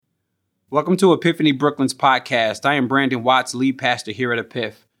Welcome to Epiphany Brooklyn's podcast. I am Brandon Watts, lead pastor here at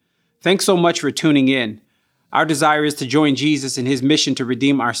Epiph. Thanks so much for tuning in. Our desire is to join Jesus in his mission to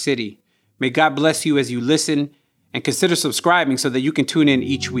redeem our city. May God bless you as you listen and consider subscribing so that you can tune in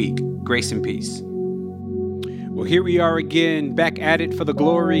each week. Grace and peace. Well, here we are again, back at it for the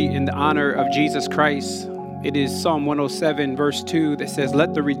glory and the honor of Jesus Christ. It is Psalm 107, verse 2 that says,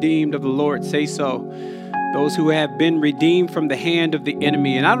 "Let the redeemed of the Lord say so, those who have been redeemed from the hand of the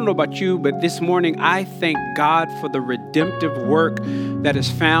enemy." And I don't know about you, but this morning I thank God for the redemptive work that is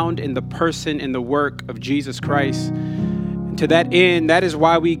found in the person and the work of Jesus Christ. And to that end, that is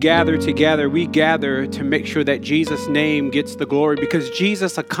why we gather together. We gather to make sure that Jesus' name gets the glory, because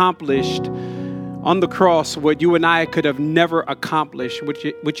Jesus accomplished on the cross what you and I could have never accomplished,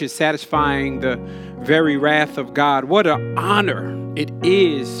 which is satisfying the very wrath of God. What an honor it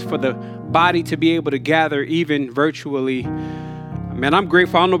is for the body to be able to gather even virtually. Man, I'm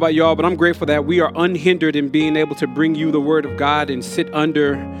grateful. I don't know about y'all, but I'm grateful that we are unhindered in being able to bring you the word of God and sit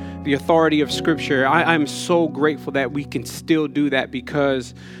under the authority of Scripture. I'm so grateful that we can still do that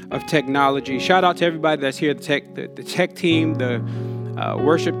because of technology. Shout out to everybody that's here, the tech team, the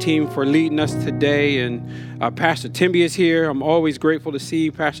worship team for leading us today. And Pastor Timmy is here. I'm always grateful to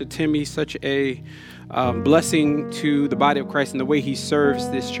see Pastor Timmy, such a blessing to the body of Christ and the way he serves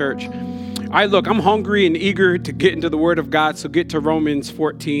this church. All right, look, I'm hungry and eager to get into the Word of God, so get to Romans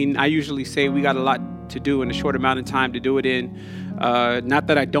 14. I usually say we got a lot to do in a short amount of time to do it in. Not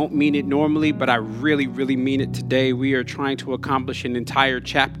that I don't mean it normally, but I really, really mean it today. We are trying to accomplish an entire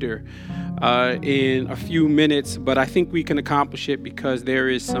chapter in a few minutes, but I think we can accomplish it because there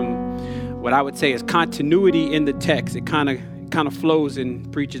is some, what I would say is continuity in the text. It kind of flows and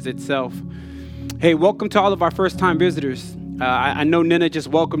preaches itself. Hey, welcome to all of our first-time visitors. I know Nina just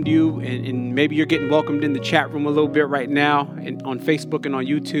welcomed you, and maybe you're getting welcomed in the chat room a little bit right now and on Facebook and on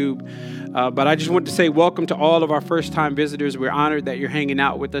YouTube. But I just want to say welcome to all of our first-time visitors. We're honored that you're hanging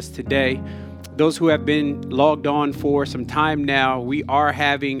out with us today. Those who have been logged on for some time now, we are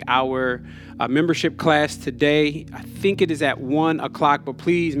having our membership class today. I think it is at 1 o'clock, but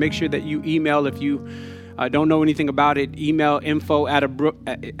please make sure that you email if you don't know anything about it. Email info at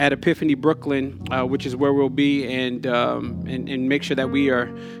Epiphany Brooklyn, which is where we'll be, and make sure that we are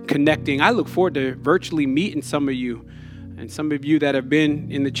connecting. I look forward to virtually meeting some of you, and some of you that have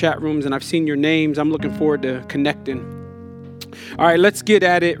been in the chat rooms, and I've seen your names. I'm looking forward to connecting. All right, let's get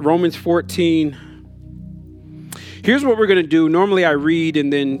at it. Romans 14. Here's what we're going to do. Normally I read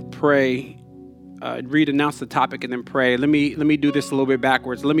and then pray. Announce the topic, and then pray. Let me do this a little bit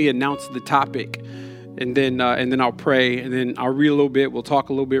backwards. Let me announce the topic, and then I'll pray, and then I'll read a little bit. We'll talk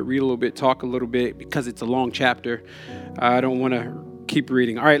a little bit, read a little bit, talk a little bit, because it's a long chapter. I don't want to keep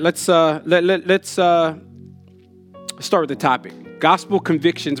reading. All right, let's start with the topic: gospel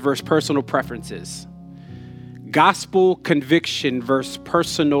convictions versus personal preferences. Gospel conviction versus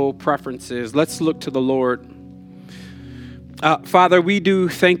personal preferences. Let's look to the Lord. Father, we do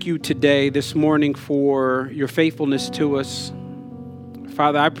thank you today, this morning, for your faithfulness to us.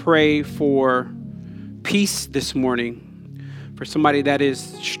 Father, I pray for peace this morning for somebody that is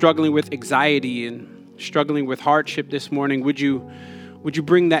struggling with anxiety and struggling with hardship this morning. Would you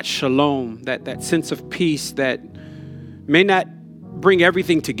bring that shalom, that sense of peace that may not bring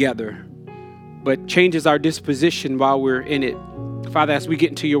everything together, but changes our disposition while we're in it. Father, as we get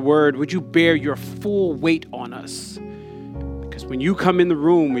into your word, would you bear your full weight on us? Because when you come in the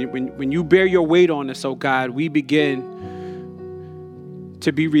room, when you bear your weight on us, oh God, we begin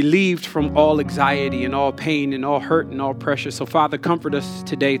to be relieved from all anxiety and all pain and all hurt and all pressure. So Father, comfort us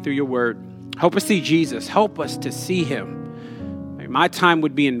today through your word. Help us see Jesus. Help us to see him. My time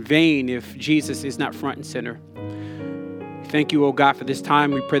would be in vain if Jesus is not front and center. Thank you, oh God, for this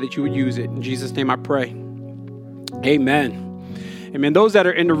time. We pray that you would use it. In Jesus' name I pray. Amen. Amen. Those that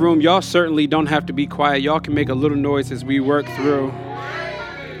are in the room, y'all certainly don't have to be quiet. Y'all can make a little noise as we work through.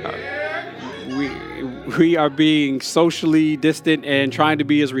 We are being socially distant and trying to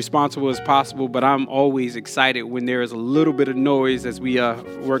be as responsible as possible, but I'm always excited when there is a little bit of noise as we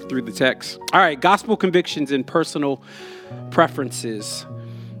work through the text. All right, gospel convictions and personal preferences.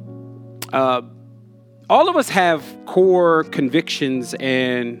 All of us have core convictions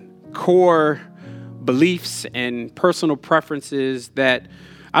and core beliefs and personal preferences that,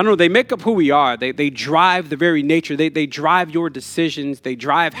 I don't know, they make up who we are. They drive the very nature. They drive your decisions. They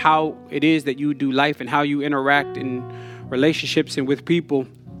drive how it is that you do life and how you interact in relationships and with people.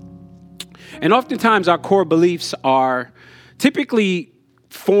 And oftentimes our core beliefs are typically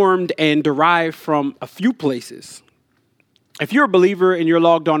formed and derived from a few places. If you're a believer and you're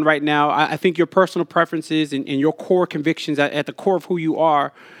logged on right now, I think your personal preferences and your core convictions at the core of who you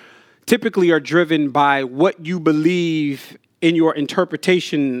are typically are driven by what you believe in your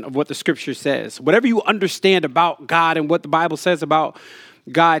interpretation of what the scripture says. Whatever you understand about God and what the Bible says about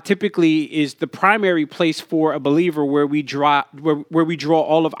God typically is the primary place for a believer where we draw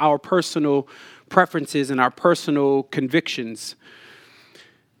all of our personal preferences and our personal convictions.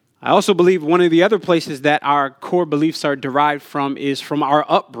 I also believe one of the other places that our core beliefs are derived from is from our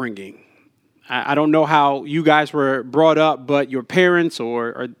upbringing. I don't know how you guys were brought up, but your parents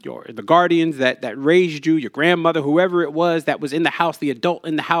or the guardians that raised you, your grandmother, whoever it was that was in the house, the adult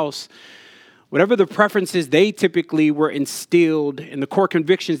in the house, whatever the preferences they typically were instilled and the core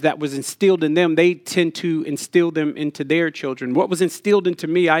convictions that was instilled in them, they tend to instill them into their children. What was instilled into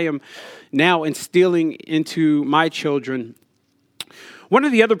me, I am now instilling into my children. One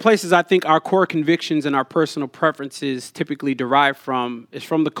of the other places I think our core convictions and our personal preferences typically derive from is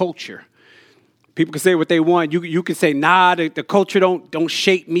from the culture. People can say what they want. You can say, nah, the culture don't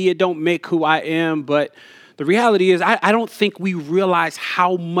shape me. It don't make who I am. But the reality is, I don't think we realize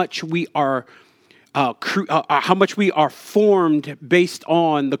how much we are formed based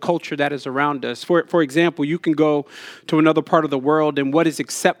on the culture that is around us. For example, you can go to another part of the world, and what is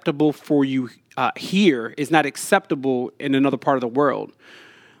acceptable for you here is not acceptable in another part of the world.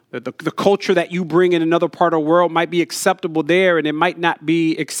 The culture that you bring in another part of the world might be acceptable there, and it might not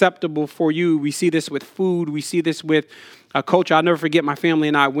be acceptable for you. We see this with food. We see this with culture. I'll never forget, my family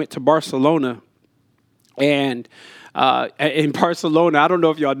and I went to Barcelona. And in Barcelona, I don't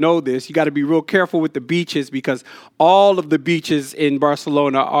know if y'all know this, you got to be real careful with the beaches because all of the beaches in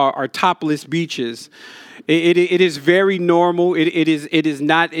Barcelona are topless beaches. It is very normal.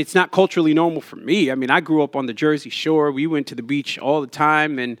 It's not culturally normal for me. I mean, I grew up on the Jersey Shore. We went to the beach all the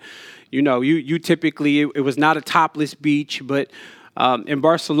time, and you typically it was not a topless beach, but in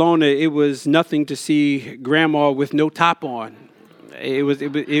Barcelona it was nothing to see grandma with no top on. It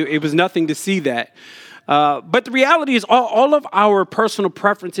was nothing to see that. But the reality is all of our personal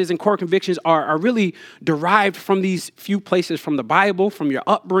preferences and core convictions are really derived from these few places, from the Bible, from your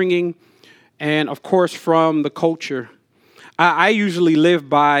upbringing, and, of course, from the culture. I usually live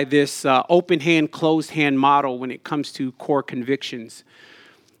by this open hand, closed hand model when it comes to core convictions.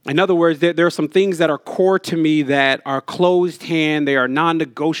 In other words, there are some things that are core to me that are closed hand. They are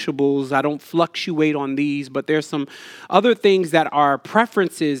non-negotiables. I don't fluctuate on these, but there's some other things that are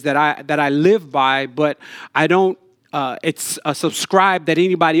preferences that I live by, but I don't it's a subscribe that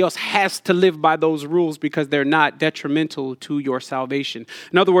anybody else has to live by those rules because they're not detrimental to your salvation.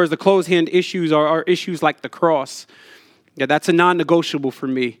 In other words, the closed hand issues are issues like the cross. Yeah, that's a non-negotiable for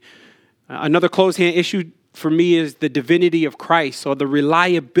me. Another closed hand issue for me is the divinity of Christ or the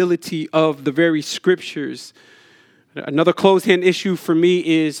reliability of the very scriptures. Another closed hand issue for me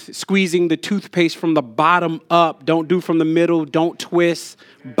is squeezing the toothpaste from the bottom up. Don't do from the middle. Don't twist.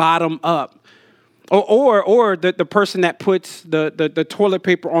 Bottom up. Or the person that puts the toilet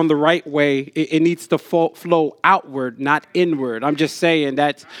paper on the right way, it needs to flow outward, not inward. I'm just saying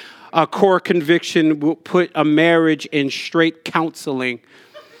that's a core conviction will put a marriage in straight counseling.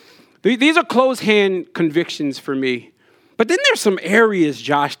 These are closed hand convictions for me. But then there's some areas,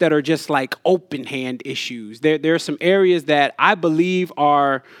 Josh, that are just like open hand issues. There are some areas that I believe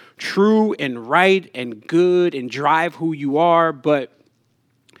are true and right and good and drive who you are, but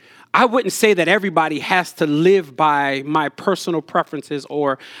I wouldn't say that everybody has to live by my personal preferences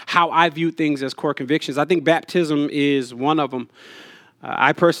or how I view things as core convictions. I think baptism is one of them.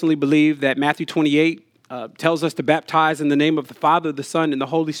 I personally believe that Matthew 28 tells us to baptize in the name of the Father, the Son, and the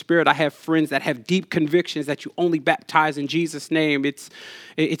Holy Spirit. I have friends that have deep convictions that you only baptize in Jesus' name.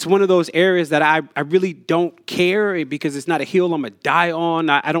 It's one of those areas that I really don't care because it's not a hill I'm going to die on.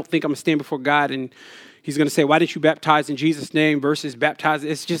 I don't think I'm going to stand before God and He's going to say, why didn't you baptize in Jesus' name versus baptize?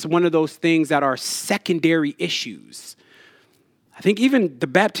 It's just one of those things that are secondary issues. I think even the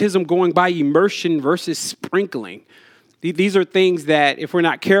baptism going by immersion versus sprinkling. These are things that, if we're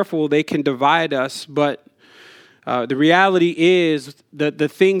not careful, they can divide us. But the reality is the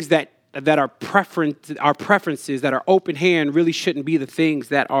things that are preferences that are open hand really shouldn't be the things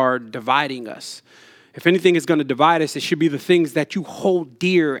that are dividing us. If anything is going to divide us, it should be the things that you hold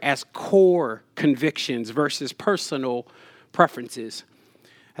dear as core convictions versus personal preferences.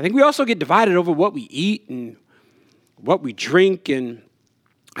 I think we also get divided over what we eat and what we drink. And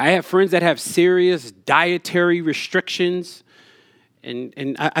I have friends that have serious dietary restrictions.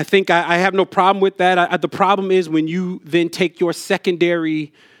 And I think I have no problem with that. The problem is when you then take your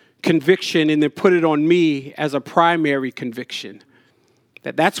secondary conviction and then put it on me as a primary conviction.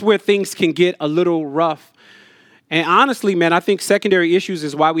 That's where things can get a little rough. And honestly, man, I think secondary issues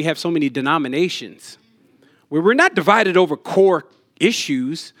is why we have so many denominations. Where we're not divided over core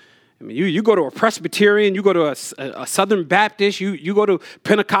issues. I mean, you go to a Presbyterian, you go to a Southern Baptist, you go to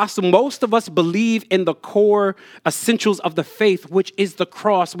Pentecostal. Most of us believe in the core essentials of the faith, which is the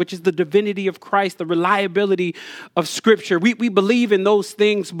cross, which is the divinity of Christ, the reliability of Scripture. We believe in those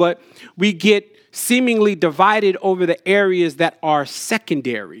things, but we get seemingly divided over the areas that are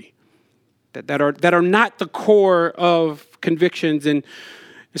secondary, that are not the core of convictions. And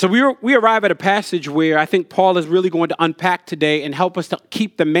so we arrive at a passage where I think Paul is really going to unpack today and help us to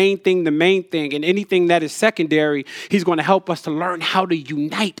keep the main thing, and anything that is secondary, he's going to help us to learn how to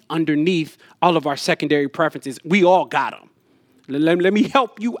unite underneath all of our secondary preferences. We all got them. Let me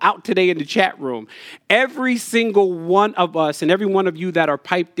help you out today in the chat room. Every single one of us and every one of you that are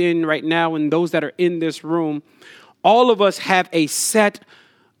piped in right now and those that are in this room, all of us have a set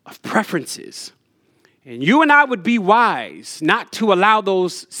of preferences. And you and I would be wise not to allow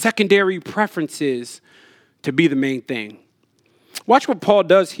those secondary preferences to be the main thing. Watch what Paul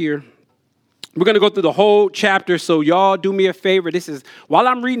does here. We're going to go through the whole chapter, so y'all do me a favor. While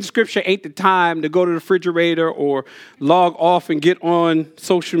I'm reading scripture, ain't the time to go to the refrigerator or log off and get on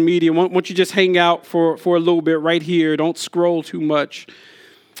social media. Why don't you just hang out for a little bit right here? Don't scroll too much.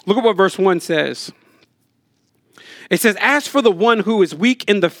 Look at what verse 1 says. It says, "As for the one who is weak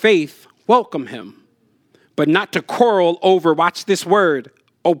in the faith, welcome him, but not to quarrel over," watch this word,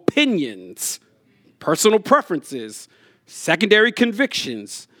 "opinions, personal preferences, secondary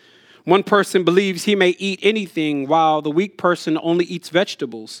convictions. One person believes he may eat anything, while the weak person only eats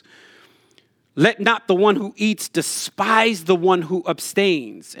vegetables. Let not the one who eats despise the one who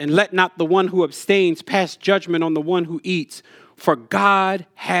abstains, and let not the one who abstains pass judgment on the one who eats, for God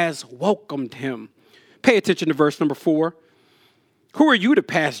has welcomed him." Pay attention to verse number 4. "Who are you to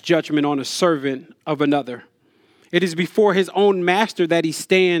pass judgment on a servant of another? It is before his own master that he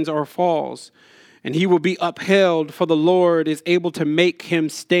stands or falls, and he will be upheld, for the Lord is able to make him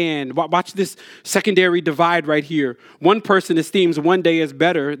stand." Watch this secondary divide right here. One person esteems one day as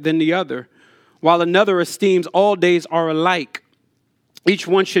better than the other, while another esteems all days are alike. Each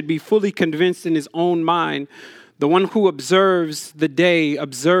one should be fully convinced in his own mind. The one who observes the day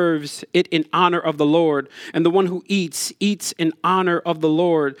observes it in honor of the Lord, and the one who eats in honor of the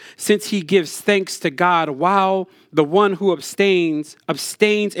Lord, since he gives thanks to God, while the one who abstains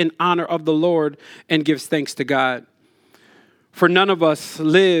in honor of the Lord and gives thanks to God. For none of us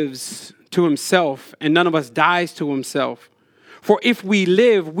lives to himself, and none of us dies to himself. For if we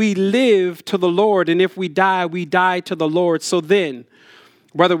live to the Lord, and if we die to the Lord. So then,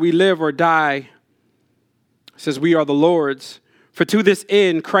 whether we live or die, says we are the Lord's. For to this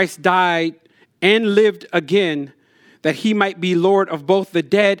end Christ died and lived again, that he might be Lord of both the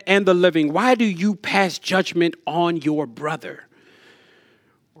dead and the living. Why do you pass judgment on your brother?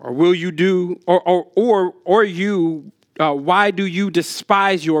 Or will you do, why do you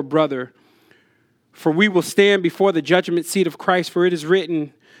despise your brother? For we will stand before the judgment seat of Christ. For it is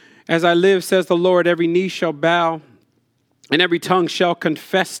written, "As I live, says the Lord, every knee shall bow and every tongue shall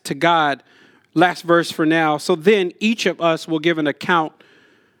confess to God." Last verse for now. "So then each of us will give an account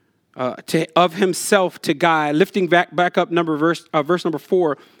of himself to God." Lifting back up verse number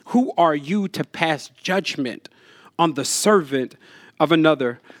 4. "Who are you to pass judgment on the servant of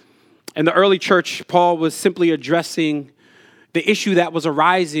another?" In the early church, Paul was simply addressing the issue that was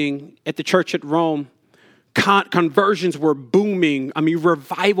arising at the church at Rome. Conversions were booming.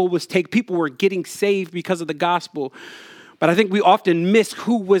 Revival was taking. People were getting saved because of the gospel. But I think we often miss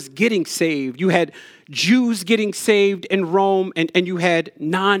who was getting saved. You had Jews getting saved in Rome, and you had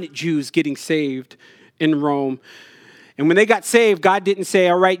non-Jews getting saved in Rome. And when they got saved, God didn't say,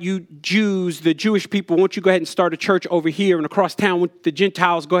 "All right, you Jews, the Jewish people, why don't you go ahead and start a church over here, and across town with the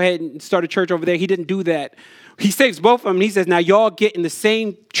Gentiles, go ahead and start a church over there." He didn't do that. He saves both of them, and he says, "Now y'all get in the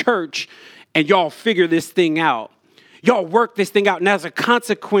same church, and y'all figure this thing out. Y'all work this thing out." And as a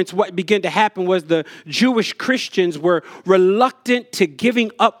consequence, what began to happen was the Jewish Christians were reluctant to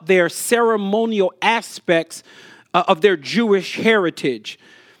giving up their ceremonial aspects of their Jewish heritage.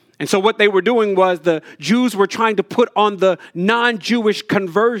 And so what they were doing was the Jews were trying to put on the non-Jewish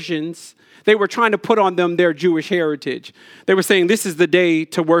conversions. They were trying to put on them their Jewish heritage. They were saying, "This is the day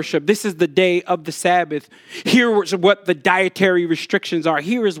to worship. This is the day of the Sabbath. Here is what the dietary restrictions are.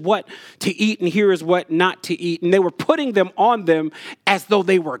 Here is what to eat, and here is what not to eat." And they were putting them on them as though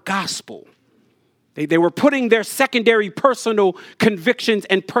they were gospel. They were putting their secondary personal convictions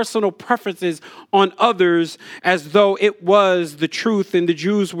and personal preferences on others as though it was the truth, and the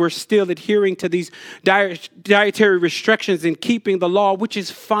Jews were still adhering to these dietary restrictions and keeping the law, which is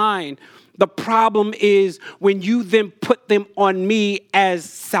fine. The problem is when you then put them on me as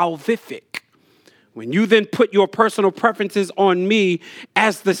salvific, When you then put your personal preferences on me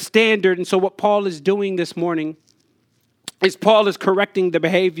as the standard. And so what Paul is doing this morning is Paul is correcting the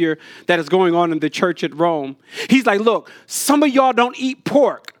behavior that is going on in the church at Rome. He's like, look, some of y'all don't eat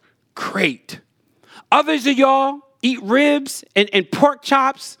pork. Great. Others of y'all eat ribs and pork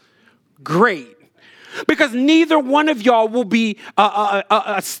chops. Great. Because neither one of y'all will be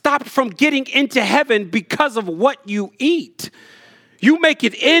stopped from getting into heaven because of what you eat. You make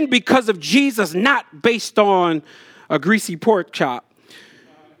it in because of Jesus, not based on a greasy pork chop.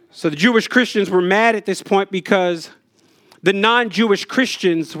 So the Jewish Christians were mad at this point because the non-Jewish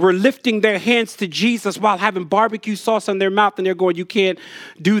Christians were lifting their hands to Jesus while having barbecue sauce on their mouth. And they're going, you can't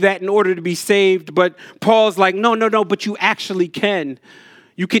do that in order to be saved. But Paul's like, no, but you actually can.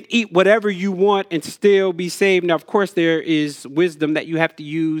 You can eat whatever you want and still be saved. Now, of course, there is wisdom that you have to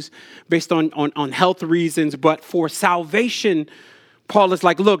use based on health reasons. But for salvation, Paul is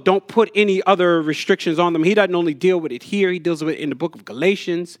like, look, don't put any other restrictions on them. He doesn't only deal with it here. He deals with it in the book of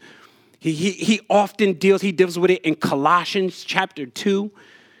Galatians. He often deals with it in Colossians chapter 2.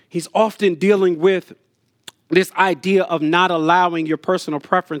 He's often dealing with this idea of not allowing your personal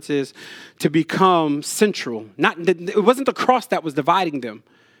preferences to become central. It wasn't the cross that was dividing them.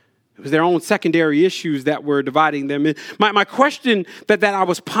 It was their own secondary issues that were dividing them. And my question that I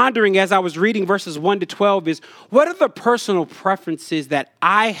was pondering as I was reading verses 1 to 12 is, what are the personal preferences that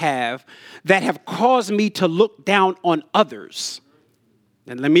I have that have caused me to look down on others?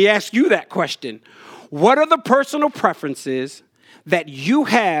 And let me ask you that question. What are the personal preferences that you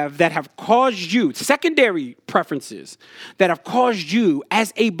have that have caused you, secondary preferences, that have caused you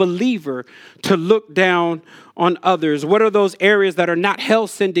as a believer to look down on others? What are those areas that are not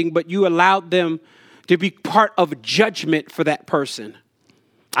hell-sending, but you allowed them to be part of judgment for that person?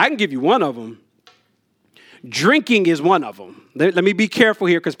 I can give you one of them. Drinking is one of them. Let me be careful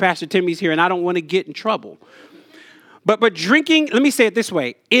here because Pastor Timmy's here and I don't want to get in trouble. But drinking, let me say it this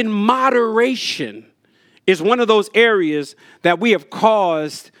way, in moderation is one of those areas that we have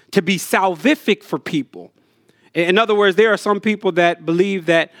caused to be salvific for people. In other words, there are some people that believe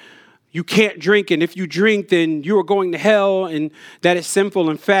that you can't drink, and if you drink, then you are going to hell, and that is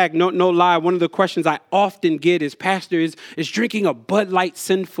sinful. In fact, no lie, one of the questions I often get is, Pastor, is drinking a Bud Light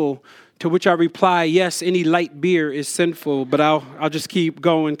sinful? To which I reply, yes, any light beer is sinful, but I'll just keep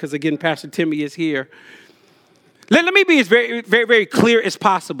going because, again, Pastor Timmy is here. Let me be as very, very, very clear as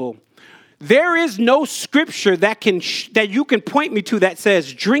possible. There is no scripture that you can point me to that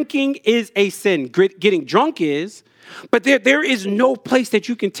says drinking is a sin. Getting drunk is, but there is no place that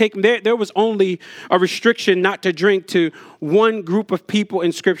you can take them. There was only a restriction not to drink to one group of people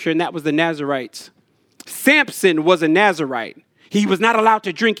in scripture, and that was the Nazarites. Samson was a Nazarite. He was not allowed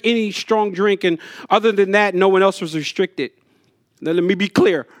to drink any strong drink, and other than that, no one else was restricted. Now, let me be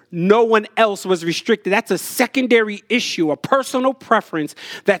clear. No one else was restricted. That's a secondary issue, a personal preference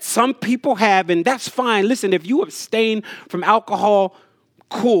that some people have, and that's fine. Listen, if you abstain from alcohol,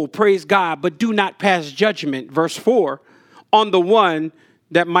 cool, praise God, but do not pass judgment, verse 4, on the one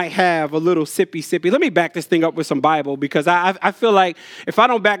that might have a little sippy. Let me back this thing up with some Bible because I feel like if I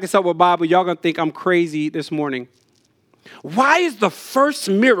don't back this up with Bible, y'all going to think I'm crazy this morning. Why is the first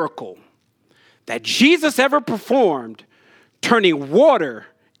miracle that Jesus ever performed turning water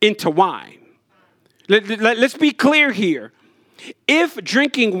into wine? Let's be clear here. If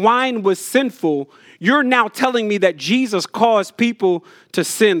drinking wine was sinful, you're now telling me that Jesus caused people to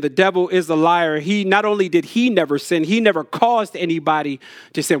sin. The devil is a liar. Not only did he never sin, he never caused anybody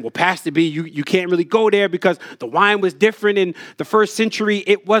to sin. Well, Pastor B, you can't really go there because the wine was different in the first century.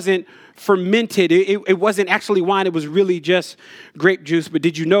 It wasn't fermented. It wasn't actually wine. It was really just grape juice. But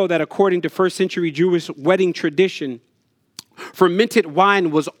did you know that according to first century Jewish wedding tradition, fermented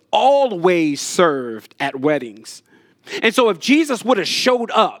wine was always served at weddings? And so if Jesus would have showed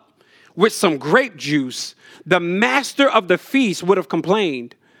up with some grape juice, the master of the feast would have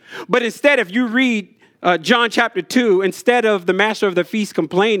complained. But instead, if you read John chapter 2, instead of the master of the feast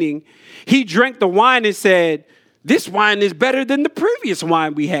complaining, he drank the wine and said, this wine is better than the previous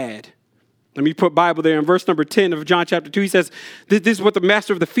wine we had. Let me put Bible there in verse number 10 of John chapter 2. He says, this is what the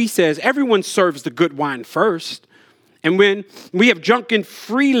master of the feast says. Everyone serves the good wine first. And when we have drunken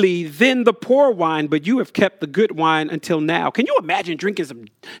freely, then the poor wine, but you have kept the good wine until now. Can you imagine drinking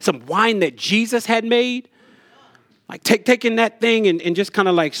some wine that Jesus had made? Like taking that thing and just kind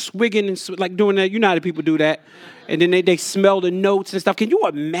of like swigging and like doing that. You know how the people do that. And then they smell the notes and stuff. Can you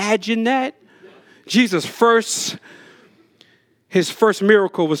imagine that? Jesus' his first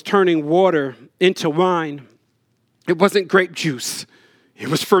miracle was turning water into wine. It wasn't grape juice. It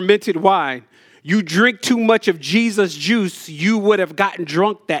was fermented wine. You drink too much of Jesus' juice, you would have gotten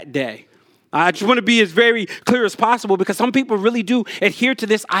drunk that day. I just want to be as very clear as possible because some people really do adhere to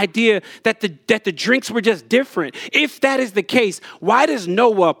this idea that the drinks were just different. If that is the case, why does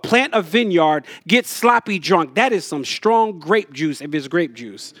Noah plant a vineyard, get sloppy drunk? That is some strong grape juice if it's grape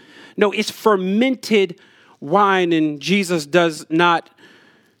juice. No, it's fermented wine, and Jesus does not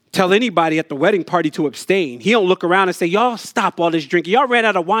tell anybody at the wedding party to abstain. He don't look around and say, y'all stop all this drinking. Y'all ran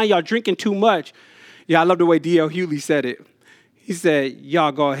out of wine. Y'all drinking too much. Yeah, I love the way D.L. Hughley said it. He said,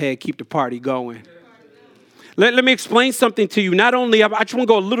 y'all go ahead, keep the party going. Let me explain something to you. Not only, I just want to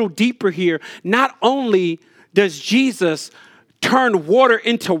go a little deeper here. Not only does Jesus turn water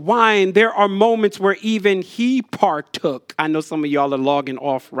into wine, there are moments where even he partook. I know some of y'all are logging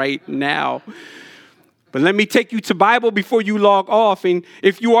off right now. But let me take you to Bible before you log off. And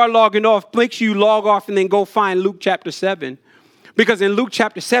if you are logging off, make sure you log off and then go find Luke chapter 7. Because in Luke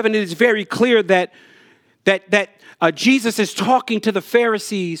chapter 7, it is very clear that Jesus is talking to the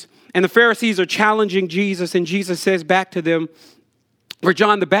Pharisees, and the Pharisees are challenging Jesus, and Jesus says back to them, "For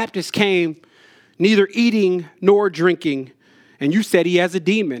John the Baptist came neither eating nor drinking, and you said he has a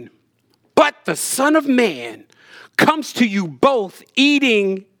demon. But the Son of Man comes to you both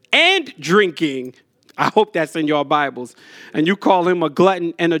eating and drinking." I hope that's in your Bibles. "And you call him a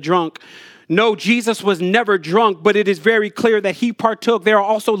glutton and a drunk." No, Jesus was never drunk, but it is very clear that he partook. There are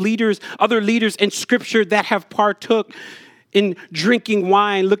also other leaders in Scripture that have partook in drinking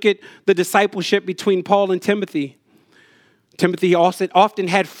wine. Look at the between Paul and Timothy. Timothy also often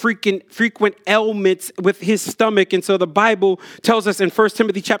had frequent ailments with his stomach. And so the Bible tells us in 1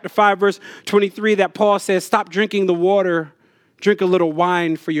 Timothy chapter 5, verse 23, that Paul says, stop drinking the water, drink a little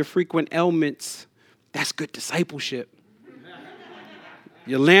wine for your frequent ailments. That's good discipleship.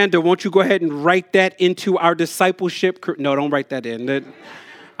 Yolanda, won't you go ahead and write that into our discipleship? No, don't write that in.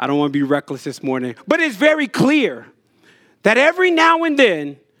 I don't want to be reckless this morning. But it's very clear that every now and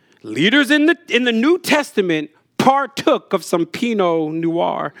then, leaders in the New Testament partook of some Pinot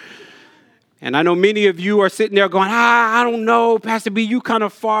Noir. And I know many of you are sitting there going, I don't know, Pastor B, you kind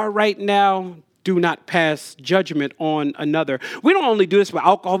of far right now. Do not pass judgment on another. We don't only do this with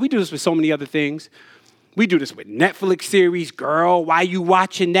alcohol. We do this with so many other things. We do this with Netflix series. Girl, why you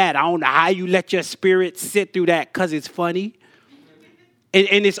watching that? I don't know how you let your spirit sit through that, because it's funny. And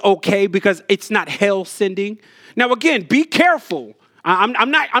it's okay because it's not hell sending. Now, again, be careful.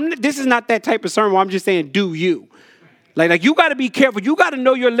 This is not that type of sermon where I'm just saying, do you. Like you got to be careful. You got to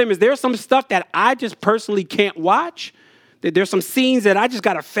know your limits. There's some stuff that I just personally can't watch. There's some scenes that I just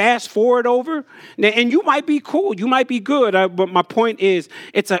got to fast forward over. And you might be cool. You might be good. But my point is,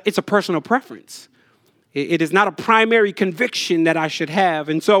 it's a personal preference. It is not a primary conviction that I should have.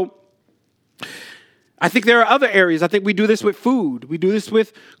 And so I think there are other areas. I think we do this with food. We do this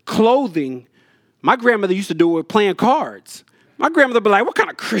with clothing. My grandmother used to do it with playing cards. My grandmother would be like, what kind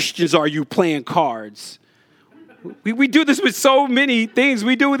of Christians are you playing cards? We do this with so many things.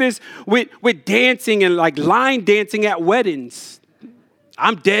 We do this with dancing and like line dancing at weddings.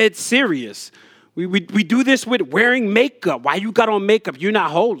 I'm dead serious. We do this with wearing makeup. Why you got on makeup? You're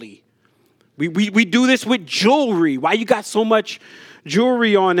not holy. We do this with jewelry. Why you got so much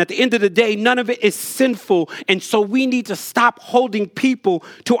jewelry on? At the end of the day, none of it is sinful. And so we need to stop holding people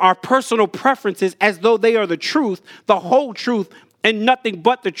to our personal preferences as though they are the truth, the whole truth, and nothing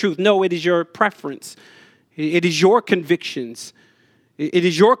but the truth. No, it is your preference. It is your convictions. It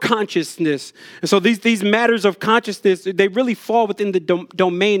is your consciousness. And so these matters of consciousness, they really fall within the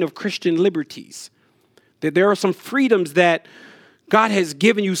domain of Christian liberties. There are some freedoms that God has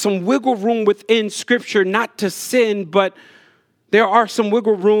given you, some wiggle room within Scripture, not to sin, but there are some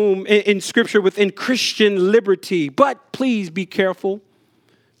wiggle room in Scripture within Christian liberty. But please be careful.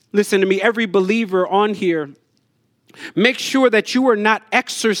 Listen to me, every believer on here, make sure that you are not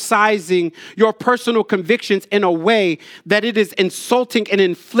exercising your personal convictions in a way that it is insulting and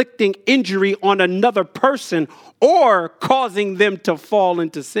inflicting injury on another person or causing them to fall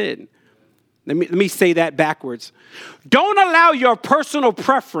into sin. Let me say that backwards. Don't allow your personal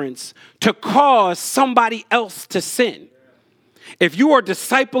preference to cause somebody else to sin. If you are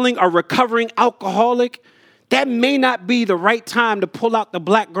discipling a recovering alcoholic, that may not be the right time to pull out the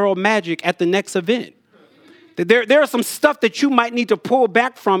black girl magic at the next event. There are some stuff that you might need to pull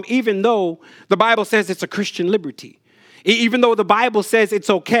back from, even though the Bible says it's a Christian liberty. Even though the Bible says it's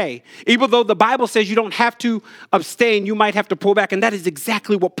okay. Even though the Bible says you don't have to abstain, you might have to pull back. And that is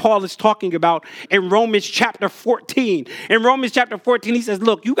exactly what Paul is talking about in Romans chapter 14. In Romans chapter 14, he says,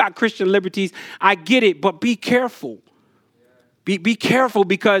 look, you got Christian liberties. I get it, but be careful. Be careful,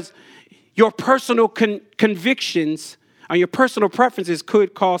 because your personal convictions and your personal preferences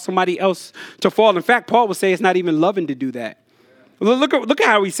could cause somebody else to fall. In fact, Paul would say it's not even loving to do that. Look at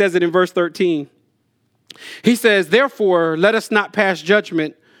how he says it in verse 13. He says, therefore, let us not pass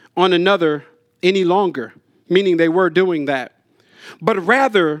judgment on another any longer, meaning they were doing that, but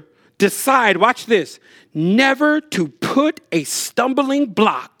rather decide, watch this, never to put a stumbling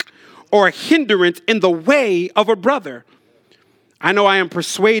block or a hindrance in the way of a brother. I know I am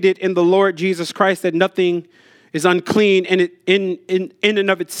persuaded in the Lord Jesus Christ that nothing is unclean in and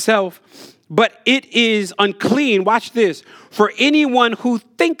of itself, but it is unclean, watch this, for anyone who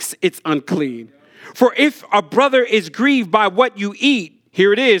thinks it's unclean. For if a brother is grieved by what you eat,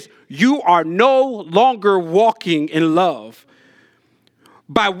 here it is, you are no longer walking in love.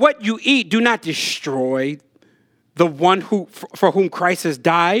 By what you eat, do not destroy the one for whom Christ has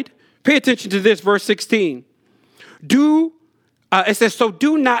died. Pay attention to this, verse 16. It says, so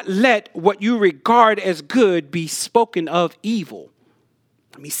do not let what you regard as good be spoken of evil.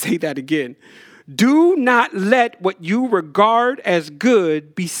 Let me say that again. Do not let what you regard as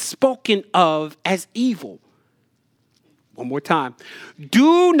good be spoken of as evil. One more time.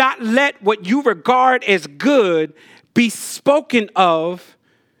 Do not let what you regard as good be spoken of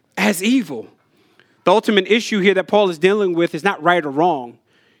as evil. The ultimate issue here that Paul is dealing with is not right or wrong.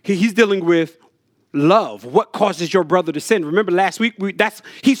 He's dealing with love. What causes your brother to sin? Remember last week,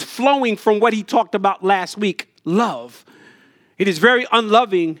 he's flowing from what he talked about last week, love. It is very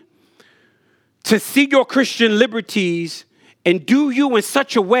unloving to see your Christian liberties and do you in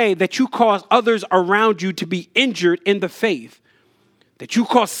such a way that you cause others around you to be injured in the faith, that you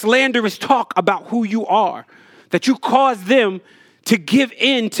cause slanderous talk about who you are, that you cause them to give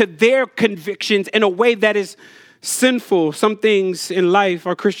in to their convictions in a way that is sinful. Some things in life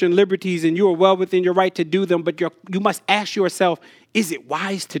are Christian liberties and you are well within your right to do them, but you must ask yourself, is it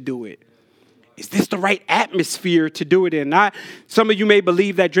wise to do it? Is this the right atmosphere to do it in? Some of you may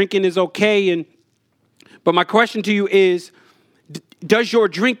believe that drinking is okay, but my question to you is, does your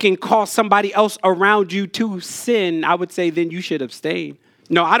drinking cause somebody else around you to sin? I would say then you should abstain.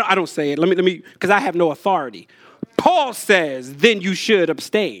 No, I don't say it. Let me, because I have no authority. Paul says, then you should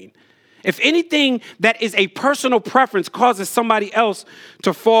abstain. If anything that is a personal preference causes somebody else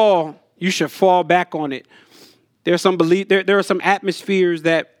to fall, you should fall back on it. There are some atmospheres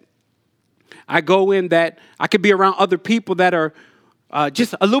that I go in that I could be around other people that are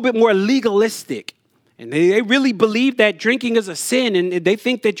just a little bit more legalistic. And they really believe that drinking is a sin, and they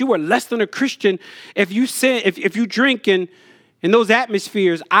think that you are less than a Christian if you sin, if you drink in those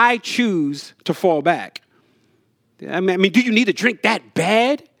atmospheres. I choose to fall back. I mean, do you need to drink that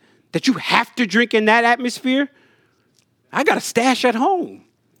bad that you have to drink in that atmosphere? I got a stash at home.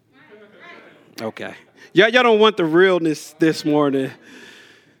 Okay. Y'all don't want the realness this morning.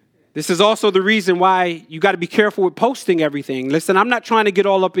 This is also the reason why you got to be careful with posting everything. Listen, I'm not trying to get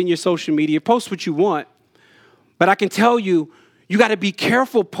all up in your social media. Post what you want. But I can tell you, you got to be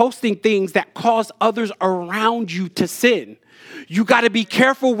careful posting things that cause others around you to sin. You got to be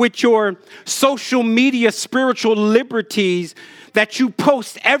careful with your social media spiritual liberties that you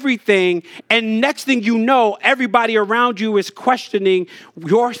post everything. And next thing you know, everybody around you is questioning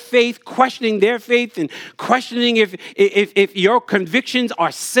your faith, questioning their faith, and questioning if your convictions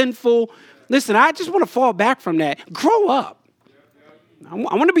are sinful. Listen, I just want to fall back from that. Grow up. I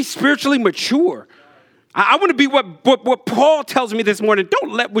want to be spiritually mature. I want to be what Paul tells me this morning.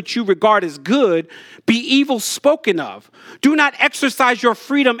 Don't let what you regard as good be evil spoken of. Do not exercise your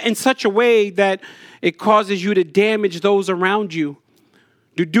freedom in such a way that it causes you to damage those around you.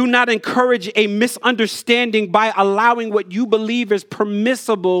 Do not encourage a misunderstanding by allowing what you believe is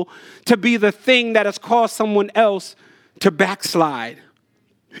permissible to be the thing that has caused someone else to backslide.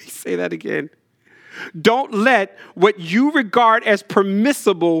 Let me say that again. Don't let what you regard as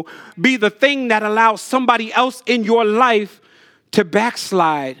permissible be the thing that allows somebody else in your life to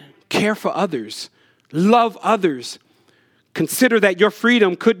backslide. Care for others. Love others. Consider that your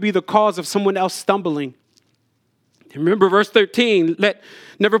freedom could be the cause of someone else stumbling. Remember verse 13,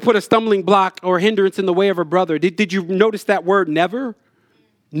 never put a stumbling block or hindrance in the way of a brother. Did you notice that word never?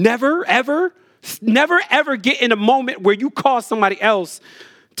 Never, ever? Never, ever get in a moment where you cause somebody else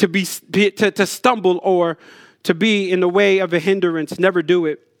to stumble or to be in the way of a hindrance. Never do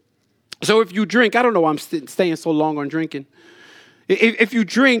it. So if you drink, I don't know why I'm staying so long on drinking. If you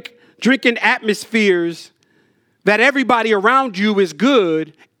drink in atmospheres that everybody around you is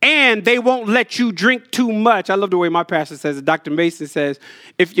good and they won't let you drink too much. I love the way my pastor says it. Dr. Mason says,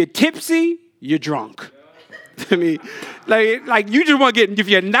 if you're tipsy, you're drunk. I mean, like you just want to get, if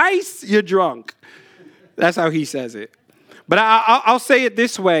you're nice, you're drunk. That's how he says it. But I'll say it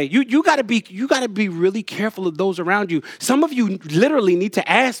this way. You got to be really careful of those around you. Some of you literally need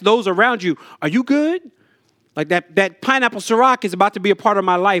to ask those around you, are you good? Like that pineapple Ciroc is about to be a part of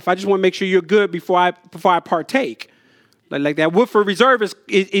my life. I just want to make sure you're good before I partake. Like that Woodford Reserve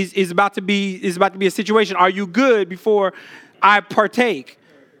is about to be a situation. Are you good before I partake?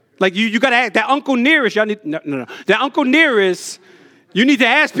 Like you got to ask that Uncle Nearest. Y'all need no. That Uncle Nearest. You need to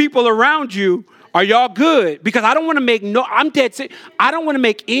ask people around you. Are y'all good? Because I don't want to make I'm dead serious. I don't want to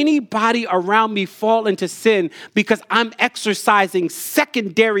make anybody around me fall into sin because I'm exercising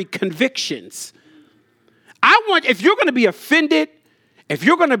secondary convictions. If you're going to be offended, if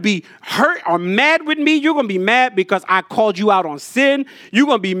you're going to be hurt or mad with me, you're going to be mad because I called you out on sin. You're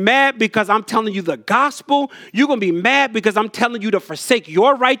going to be mad because I'm telling you the gospel. You're going to be mad because I'm telling you to forsake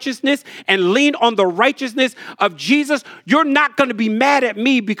your righteousness and lean on the righteousness of Jesus. You're not going to be mad at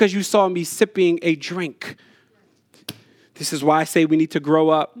me because you saw me sipping a drink. This is why I say we need to grow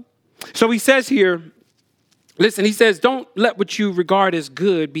up. So he says here, listen, he says, don't let what you regard as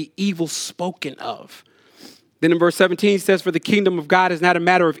good be evil spoken of. Then in verse 17, he says, for the kingdom of God is not a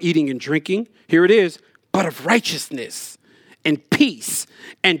matter of eating and drinking. Here it is, but of righteousness and peace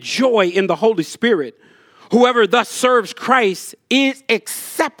and joy in the Holy Spirit. Whoever thus serves Christ is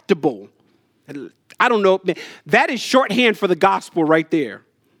acceptable. I don't know. That is shorthand for the gospel right there.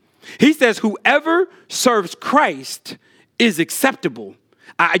 He says, whoever serves Christ is acceptable.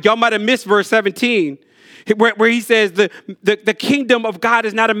 Y'all might have missed verse 17. Where he says the kingdom of God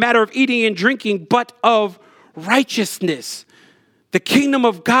is not a matter of eating and drinking, but of righteousness. The kingdom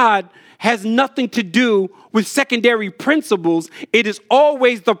of God has nothing to do with secondary principles. It is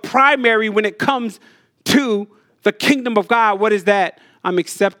always the primary when it comes to the kingdom of God. What is that? I'm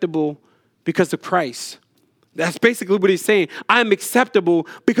acceptable because of Christ. That's basically what he's saying. I'm acceptable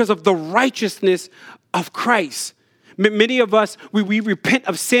because of the righteousness of Christ. Many of us, we repent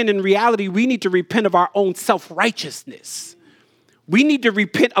of sin. In reality, we need to repent of our own self-righteousness. We need to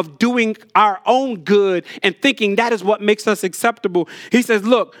repent of doing our own good and thinking that is what makes us acceptable. He says,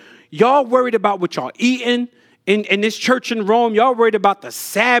 look, y'all worried about what y'all eating in this church in Rome. Y'all worried about the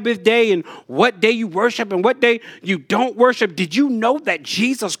Sabbath day and what day you worship and what day you don't worship. Did you know that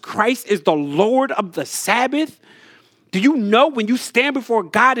Jesus Christ is the Lord of the Sabbath? Do you know when you stand before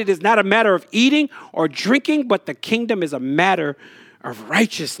God, it is not a matter of eating or drinking, but the kingdom is a matter of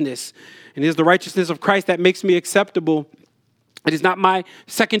righteousness. And it is the righteousness of Christ that makes me acceptable. It is not my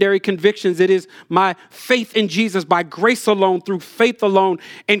secondary convictions. It is my faith in Jesus by grace alone, through faith alone,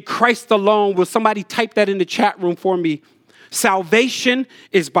 in Christ alone. Will somebody type that in the chat room for me? Salvation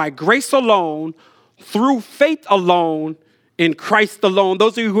is by grace alone, through faith alone, in Christ alone.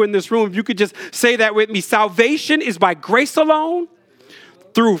 Those of you who are in this room, if you could just say that with me. Salvation is by grace alone,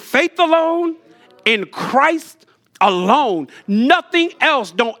 through faith alone, in Christ alone. Nothing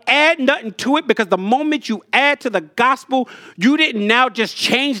else. Don't add nothing to it, because the moment you add to the gospel, you didn't now just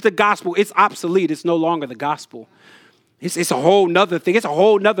change the gospel. It's obsolete. It's no longer the gospel. It's a whole nother thing. It's a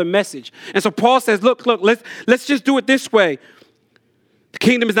whole nother message. And so Paul says, look, let's just do it this way. The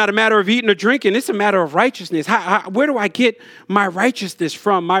kingdom is not a matter of eating or drinking. It's a matter of righteousness. Where do I get my righteousness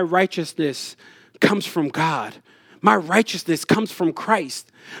from? My righteousness comes from God. My righteousness comes from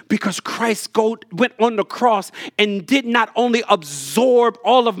Christ, because Christ went on the cross and did not only absorb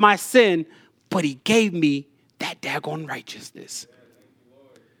all of my sin, but he gave me that daggone righteousness.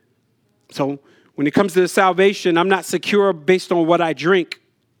 So when it comes to the salvation, I'm not secure based on what I drink.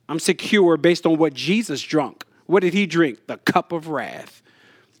 I'm secure based on what Jesus drank. What did he drink? The cup of wrath.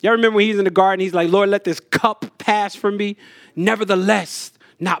 Y'all remember when he's in the garden, he's like, Lord, let this cup pass from me. Nevertheless,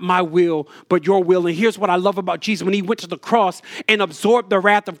 not my will, but your will. And here's what I love about Jesus. When he went to the cross and absorbed the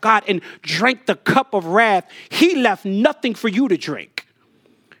wrath of God and drank the cup of wrath, he left nothing for you to drink.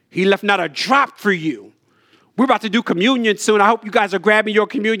 He left not a drop for you. We're about to do communion soon. I hope you guys are grabbing your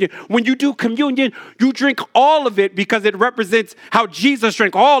communion. When you do communion, you drink all of it, because it represents how Jesus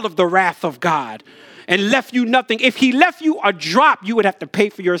drank all of the wrath of God and left you nothing. If he left you a drop, you would have to pay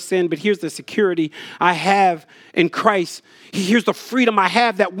for your sin. But here's the security I have in Christ. Here's the freedom I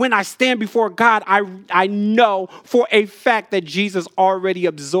have, that when I stand before God, I know for a fact that Jesus already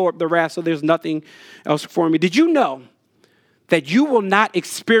absorbed the wrath, so there's nothing else for me. Did you know that you will not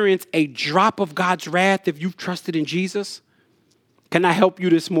experience a drop of God's wrath if you've trusted in Jesus? Can I help you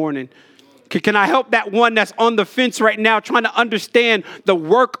this morning? Can I help that one that's on the fence right now trying to understand the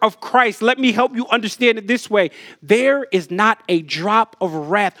work of Christ? Let me help you understand it this way. There is not a drop of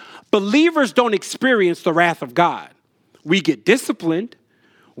wrath. Believers don't experience the wrath of God. We get disciplined,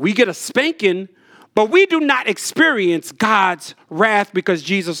 we get a spanking, but we do not experience God's wrath, because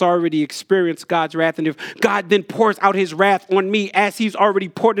Jesus already experienced God's wrath. And if God then pours out his wrath on me as he's already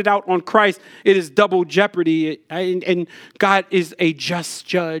poured it out on Christ, it is double jeopardy. And God is a just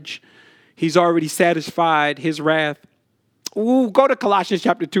judge. He's already satisfied his wrath. Ooh, go to Colossians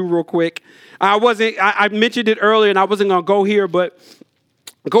chapter 2 real quick. I mentioned it earlier and I wasn't going to go here, but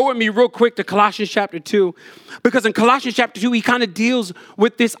go with me real quick to Colossians chapter 2, because in Colossians chapter 2, he kind of deals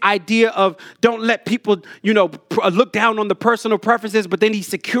with this idea of don't let people, look down on the personal preferences, but then he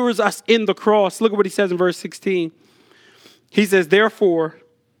secures us in the cross. Look at what he says in verse 16. He says, therefore,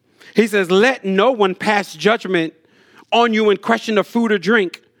 he says, let no one pass judgment on you in question of food or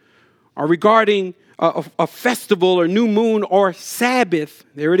drink, or regarding a festival or new moon or Sabbath.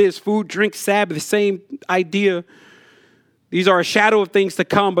 There it is, food, drink, Sabbath, same idea. These are a shadow of things to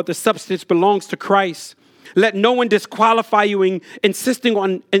come, but the substance belongs to Christ. Let no one disqualify you in insisting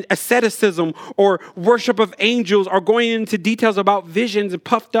on asceticism or worship of angels or going into details about visions and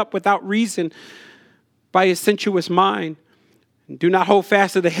puffed up without reason by a sensuous mind. Do not hold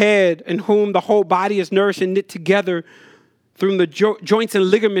fast to the head, in whom the whole body is nourished and knit together through the joints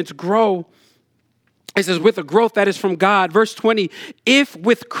and ligaments grow. It says, with a growth that is from God. Verse 20, if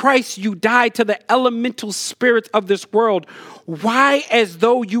with Christ you died to the elemental spirits of this world, why, as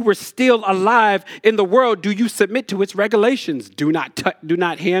though you were still alive in the world, do you submit to its regulations? Do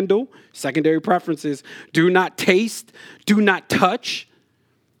not handle, secondary preferences, do not taste, do not touch.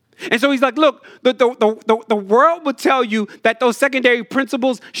 And so he's like, look, the world will tell you that those secondary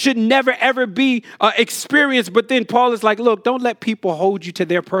principles should never, ever be experienced. But then Paul is like, look, don't let people hold you to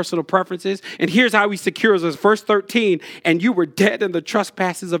their personal preferences. And here's how he secures us. Verse 13, and you were dead in the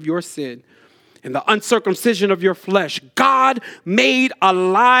trespasses of your sin, in the uncircumcision of your flesh. God made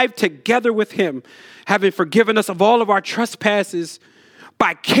alive together with him, having forgiven us of all of our trespasses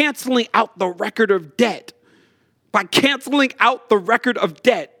by canceling out the record of debt. By canceling out the record of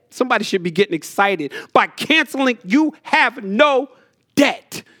debt. Somebody should be getting excited. By canceling, you have no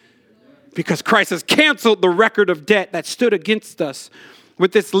debt. Because Christ has canceled the record of debt that stood against us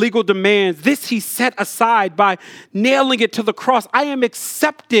with its legal demands. This he set aside by nailing it to the cross. I am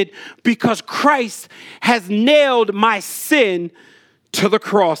accepted because Christ has nailed my sin to the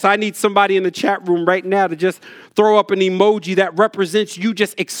cross. I need somebody in the chat room right now to just throw up an emoji that represents you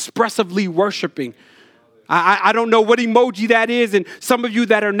just expressively worshiping. I don't know what emoji that is. And some of you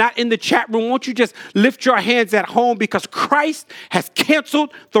that are not in the chat room, won't you just lift your hands at home, because Christ has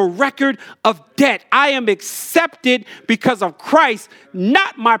canceled the record of debt. I am accepted because of Christ,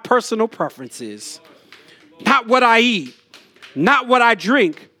 not my personal preferences, not what I eat, not what I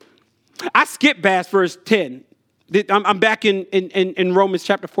drink. I skip past verse 10. I'm back in Romans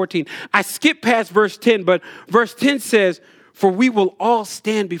chapter 14. I skip past verse 10, but verse 10 says, for we will all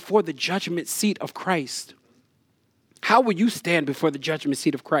stand before the judgment seat of Christ. How will you stand before the judgment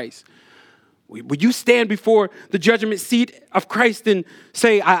seat of Christ? Will you stand before the judgment seat of Christ and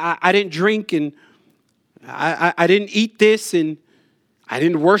say, I didn't drink and I didn't eat this and I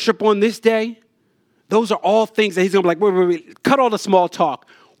didn't worship on this day? Those are all things that he's going to be like, wait, cut all the small talk.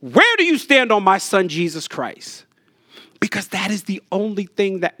 Where do you stand on my son, Jesus Christ? Because that is the only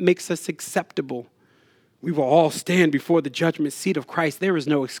thing that makes us acceptable. We will all stand before the judgment seat of Christ. There is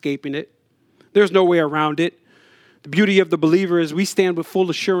no escaping it. There's no way around it. The beauty of the believer is we stand with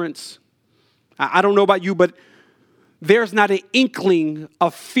full assurance. I don't know about you, but there's not an inkling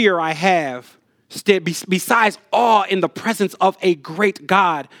of fear I have besides awe in the presence of a great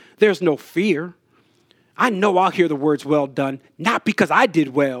God. There's no fear. I know I'll hear the words, well done, not because I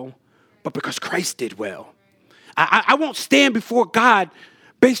did well, but because Christ did well. I won't stand before God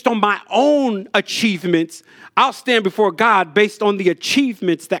based on my own achievements. I'll stand before God based on the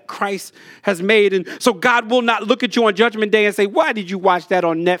achievements that Christ has made. And so God will not look at you on Judgment Day and say, why did you watch that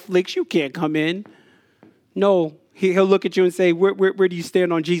on Netflix? You can't come in. No, he'll look at you and say, where do you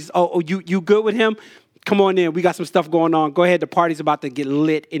stand on Jesus? Oh, you good with him? Come on in. We got some stuff going on. Go ahead. The party's about to get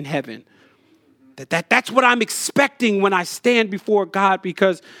lit in heaven. That's what I'm expecting when I stand before God,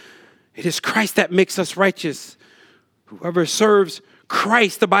 because it is Christ that makes us righteous. Whoever serves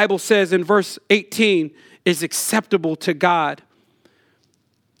Christ, the Bible says in verse 18, is acceptable to God.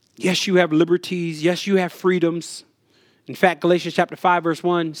 Yes, you have liberties. Yes, you have freedoms. In fact, Galatians chapter 5, verse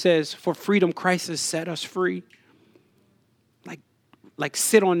 1 says, for freedom, Christ has set us free. Like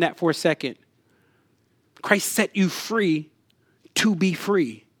sit on that for a second. Christ set you free to be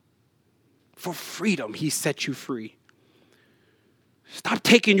free. For freedom, he set you free. Stop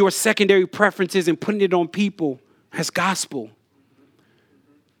taking your secondary preferences and putting it on people as gospel.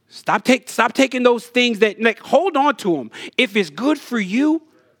 Stop taking those things that, hold on to them. If it's good for you,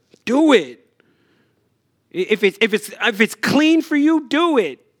 do it. If it's clean for you, do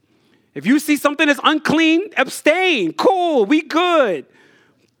it. If you see something that's unclean, abstain. Cool, we good.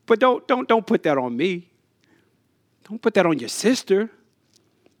 But don't put that on me. Don't put that on your sister.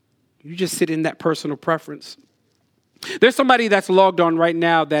 You just sit in that personal preference. There's somebody that's logged on right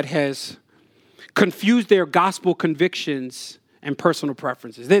now that has confused their gospel convictions and personal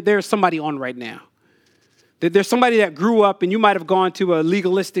preferences. There's somebody on right now. There's somebody that grew up, and you might have gone to a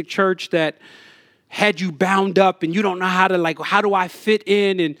legalistic church that had you bound up, and you don't know how do I fit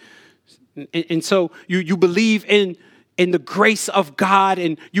in? And so you believe in the grace of God,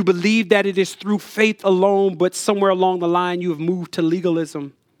 and you believe that it is through faith alone, but somewhere along the line you have moved to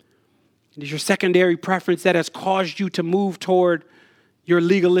legalism. It is your secondary preference that has caused you to move toward your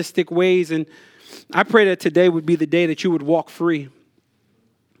legalistic ways. And I pray that today would be the day that you would walk free.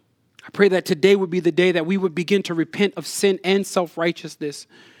 I pray that today would be the day that we would begin to repent of sin and self-righteousness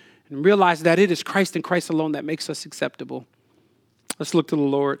and realize that it is Christ and Christ alone that makes us acceptable. Let's look to the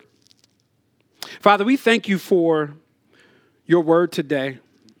Lord. Father, we thank you for your word today.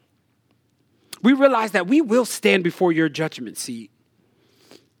 We realize that we will stand before your judgment seat.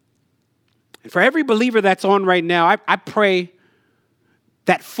 And for every believer that's on right now, I pray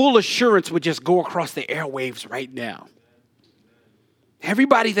that full assurance would just go across the airwaves right now.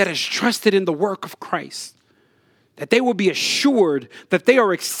 Everybody that has trusted in the work of Christ, that they will be assured that they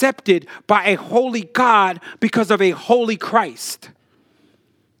are accepted by a holy God because of a holy Christ.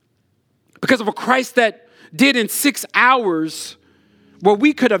 Because of a Christ that did in 6 hours what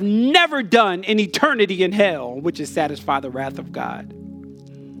we could have never done in eternity in hell, which is satisfy the wrath of God.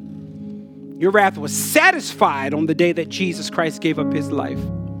 Your wrath was satisfied on the day that Jesus Christ gave up his life.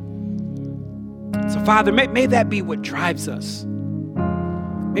 So, Father, may that be what drives us.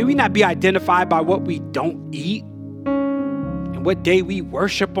 May we not be identified by what we don't eat and what day we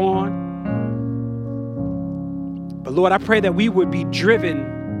worship on. But, Lord, I pray that we would be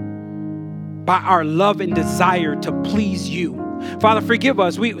driven by our love and desire to please you. Father, forgive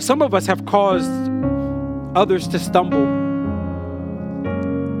us. Some of us have caused others to stumble.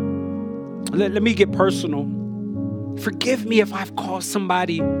 Let me get personal. Forgive me if I've caused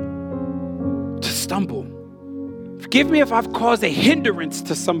somebody to stumble. Forgive me if I've caused a hindrance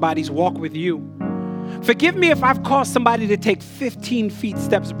to somebody's walk with you. Forgive me if I've caused somebody to take 15 feet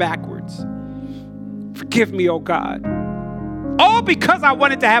steps backwards. Forgive me, oh God. All because I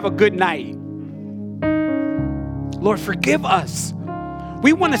wanted to have a good night. Lord, forgive us.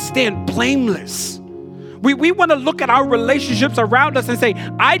 We want to stand blameless. We want to look at our relationships around us and say,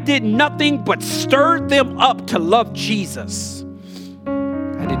 I did nothing but stir them up to love Jesus.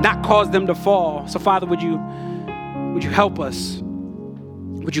 I did not cause them to fall. So, Father, would you help us?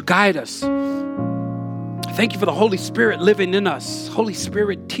 Would you guide us? Thank you for the Holy Spirit living in us. Holy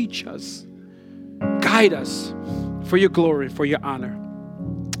Spirit, teach us. Guide us for your glory, for your honor.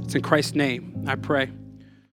 It's in Christ's name I pray.